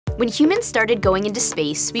When humans started going into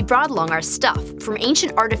space, we brought along our stuff, from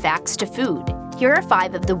ancient artifacts to food. Here are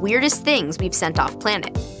 5 of the weirdest things we've sent off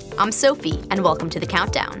planet. I'm Sophie, and welcome to the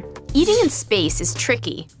countdown. Eating in space is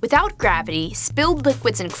tricky. Without gravity, spilled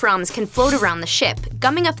liquids and crumbs can float around the ship,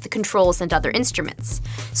 gumming up the controls and other instruments.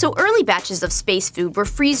 So early batches of space food were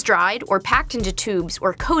freeze-dried or packed into tubes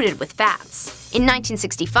or coated with fats. In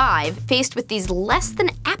 1965, faced with these less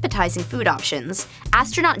than appetizing food options,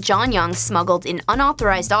 astronaut John Young smuggled an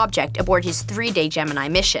unauthorized object aboard his 3-day Gemini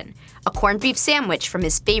mission, a corned beef sandwich from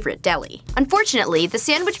his favorite deli. Unfortunately, the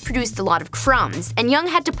sandwich produced a lot of crumbs, and Young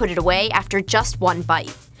had to put it away after just 1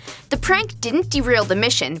 bite. The prank didn't derail the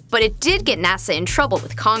mission, but it did get NASA in trouble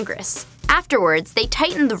with Congress. Afterwards, they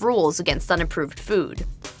tightened the rules against unapproved food.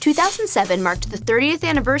 2007 marked the 30th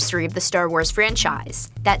anniversary of the Star Wars franchise.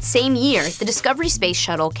 That same year, the Discovery Space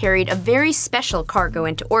Shuttle carried a very special cargo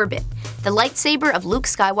into orbit, the lightsaber of Luke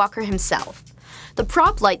Skywalker himself. The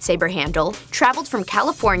prop lightsaber handle traveled from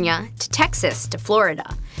California to Texas to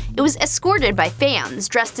Florida. It was escorted by fans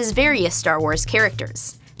dressed as various Star Wars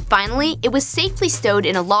characters. Finally, it was safely stowed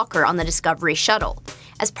in a locker on the Discovery Shuttle.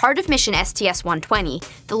 As part of mission STS-120,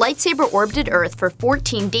 the lightsaber orbited Earth for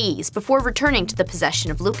 14 days before returning to the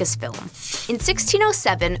possession of Lucasfilm. In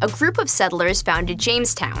 1607, a group of settlers founded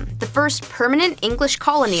Jamestown, the first permanent English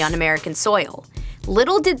colony on American soil.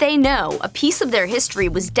 Little did they know, a piece of their history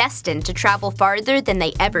was destined to travel farther than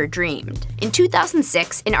they ever dreamed. In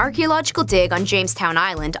 2006, an archaeological dig on Jamestown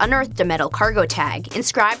Island unearthed a metal cargo tag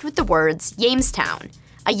inscribed with the words Jamestown.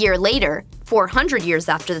 A year later, 400 years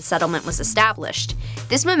after the settlement was established,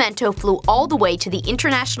 this memento flew all the way to the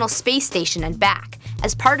International Space Station and back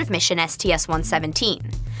as part of mission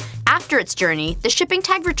STS-117. After its journey, the shipping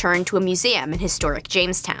tag returned to a museum in historic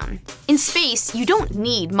Jamestown. In space, you don't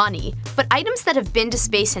need money, but items that have been to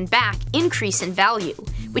space and back increase in value,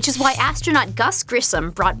 which is why astronaut Gus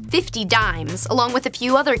Grissom brought 50 dimes, along with a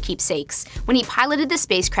few other keepsakes, when he piloted the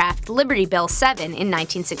spacecraft Liberty Bell 7 in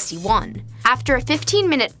 1961. After a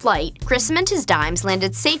 15-minute flight, Grissom and his dimes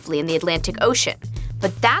landed safely in the Atlantic Ocean.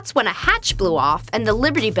 But that's when a hatch blew off and the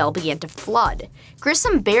Liberty Bell began to flood.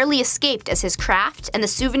 Grissom barely escaped as his craft and the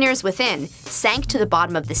souvenirs within sank to the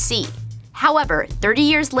bottom of the sea. However, 30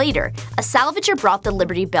 years later, a salvager brought the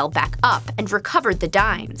Liberty Bell back up and recovered the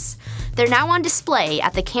dimes. They're now on display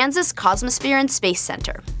at the Kansas Cosmosphere and Space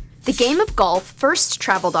Center. The game of golf first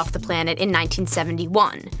traveled off the planet in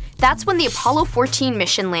 1971. That's when the Apollo 14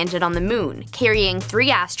 mission landed on the moon, carrying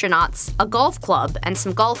 3 astronauts, a golf club, and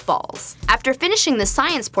some golf balls. After finishing the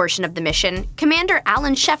science portion of the mission, Commander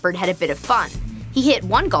Alan Shepard had a bit of fun. He hit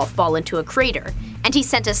 1 golf ball into a crater, and he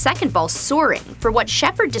sent a second ball soaring for what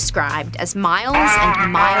Shepard described as miles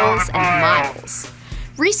and miles and miles.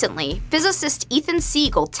 Recently, physicist Ethan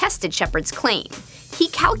Siegel tested Shepard's claim. He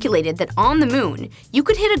calculated that on the moon, you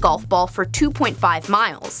could hit a golf ball for 2.5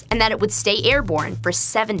 miles, and that it would stay airborne for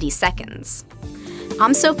 70 seconds.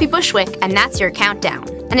 I'm Sophie Bushwick, and that's your countdown.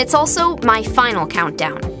 And it's also my final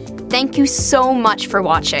countdown. Thank you so much for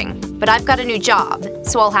watching, but I've got a new job,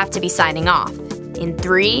 so I'll have to be signing off. In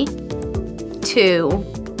 3, 2,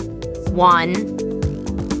 1…